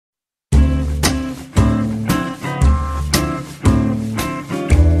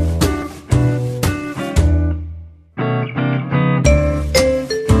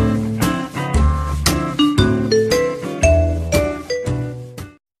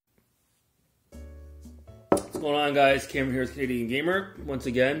going on, guys? Cameron here with Canadian Gamer. Once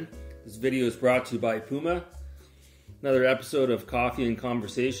again, this video is brought to you by Puma. Another episode of Coffee and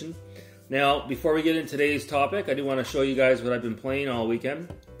Conversation. Now, before we get into today's topic, I do want to show you guys what I've been playing all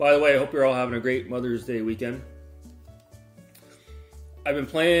weekend. By the way, I hope you're all having a great Mother's Day weekend. I've been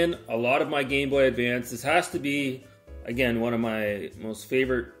playing a lot of my Game Boy Advance. This has to be, again, one of my most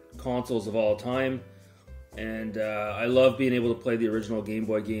favorite consoles of all time. And I love being able to play the original Game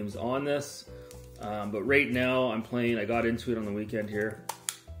Boy games on this. But right now I'm playing, I got into it on the weekend here,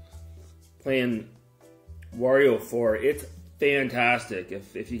 playing Wario 4. It's fantastic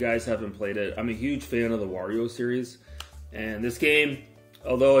if you guys haven't played it. I'm a huge fan of the Wario series. And this game,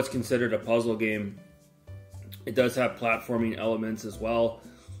 although it's considered a puzzle game, it does have platforming elements as well.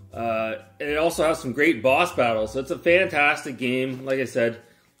 And it also has some great boss battles. So it's a fantastic game. Like I said,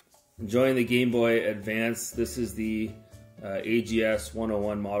 enjoying the Game Boy Advance. This is the AGS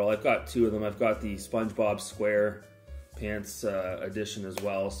 101 model. I've got two of them. I've got the SpongeBob SquarePants edition as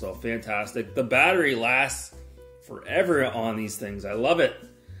well. So fantastic. The battery lasts forever on these things. I love it.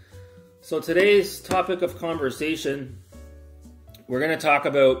 So today's topic of conversation, we're going to talk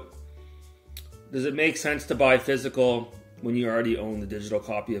about, does it make sense to buy physical when you already own the digital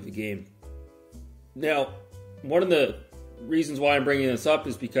copy of a game? Now, one of the reasons why I'm bringing this up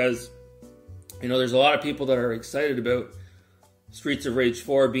is because, you know, there's a lot of people that are excited about Streets of Rage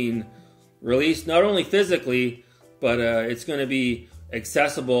 4 being released, not only physically, but it's going to be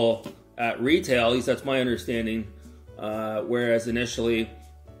accessible at retail. At least that's my understanding. Whereas initially,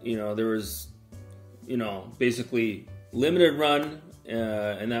 you know, there was, you know, basically limited run,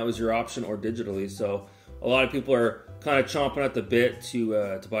 and that was your option, or digitally. So a lot of people are kind of chomping at the bit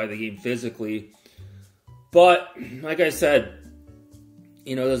to buy the game physically. But like I said,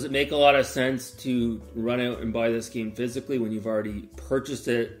 you know, does it make a lot of sense to run out and buy this game physically when you've already purchased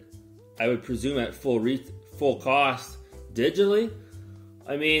it, I would presume, at full cost digitally?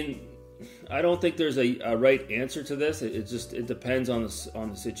 I mean, I don't think there's a right answer to this. It depends on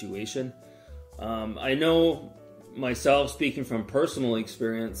the situation. I know myself, speaking from personal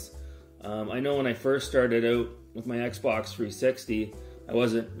experience, I know when I first started out with my Xbox 360, I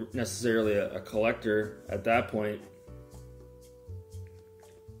wasn't necessarily a collector at that point.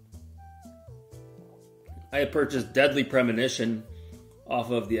 I had purchased Deadly Premonition off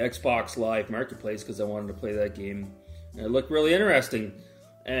of the Xbox Live Marketplace because I wanted to play that game. And it looked really interesting.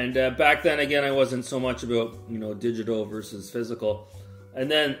 And back then, again, I wasn't so much about, you know, digital versus physical. And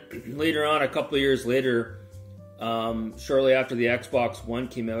then later on, a couple of years later, shortly after the Xbox One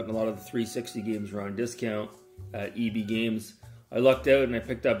came out and a lot of the 360 games were on discount at EB Games, I lucked out and I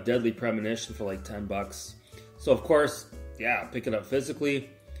picked up Deadly Premonition for like $10. So of course, yeah, pick it up physically,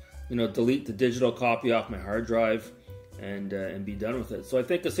 you know, delete the digital copy off my hard drive and be done with it. So I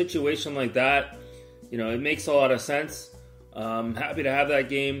think a situation like that, you know, it makes a lot of sense. I'm happy to have that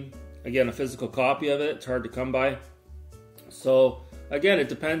game. Again, a physical copy of it, it's hard to come by. So again, it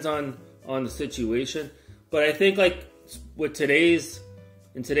depends on the situation. But I think, like, with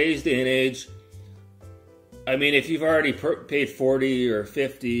in today's day and age, I mean, if you've already paid $40 or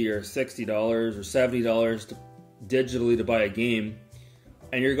 $50 or $60 or $70 digitally to buy a game,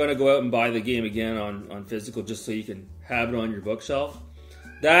 and you're going to go out and buy the game again on physical just so you can have it on your bookshelf,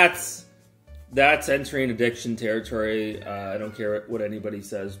 that's entering addiction territory. I don't care what anybody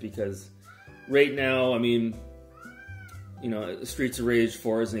says, because right now, I mean, you know, Streets of Rage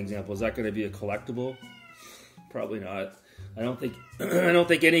 4 as an example, is that going to be a collectible? Probably not. I don't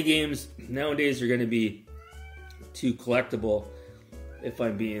think any games nowadays are going to be too collectible, if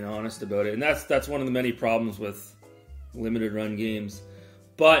I'm being honest about it. And that's one of the many problems with limited run games.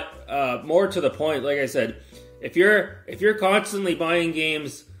 But more to the point, like I said, if you're constantly buying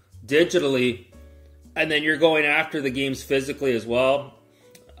games digitally and then you're going after the games physically as well,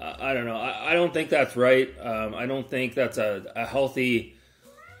 I don't know. I don't think that's right. I don't think that's a healthy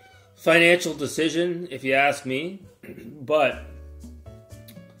financial decision, if you ask me. But,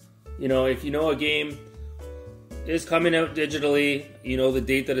 you know, if you know a game is coming out digitally, you know the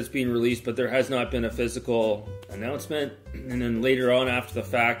date that it's being released, but there has not been a physical announcement, and then later on after the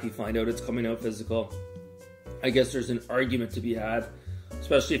fact you find out it's coming out physical, I guess there's an argument to be had,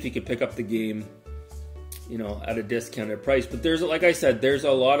 especially if you could pick up the game, you know, at a discounted price. But there's, like I said, there's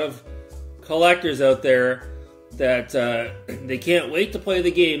a lot of collectors out there that they can't wait to play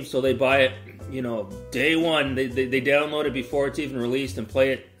the game, so they buy it, you know, day one. They download it before it's even released and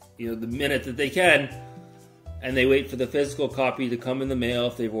play it, you know, the minute that they can, and they wait for the physical copy to come in the mail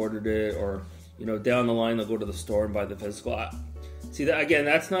if they've ordered it, or, you know, down the line they'll go to the store and buy the physical. See, that again,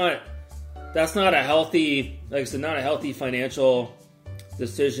 that's not a healthy, like I said, not a healthy financial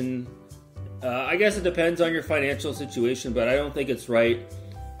decision I guess it depends on your financial situation, but I don't think it's right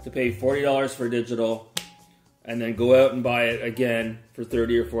to pay $40 for digital and then go out and buy it again for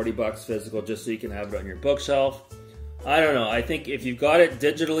 30 or 40 bucks physical just so you can have it on your bookshelf. I don't know. I think if you've got it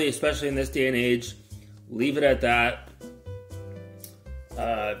digitally, especially in this day and age, leave it at that.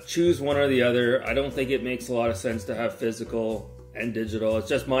 Choose one or the other. I don't think it makes a lot of sense to have physical and digital. It's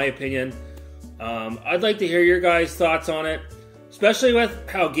just my opinion. I'd like to hear your guys' thoughts on it, especially with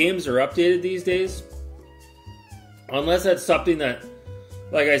how games are updated these days. Unless that's something that,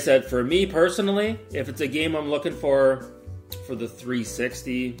 like I said, for me personally, if it's a game I'm looking for the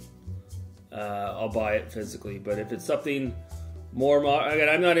 360, I'll buy it physically. But if it's something more, again,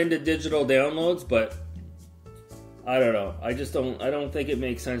 I'm not into digital downloads, but I don't know. I don't think it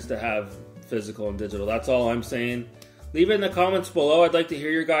makes sense to have physical and digital. That's all I'm saying. Leave it in the comments below. I'd like to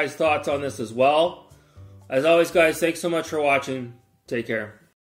hear your guys' thoughts on this as well. As always, guys, thanks so much for watching. Take care.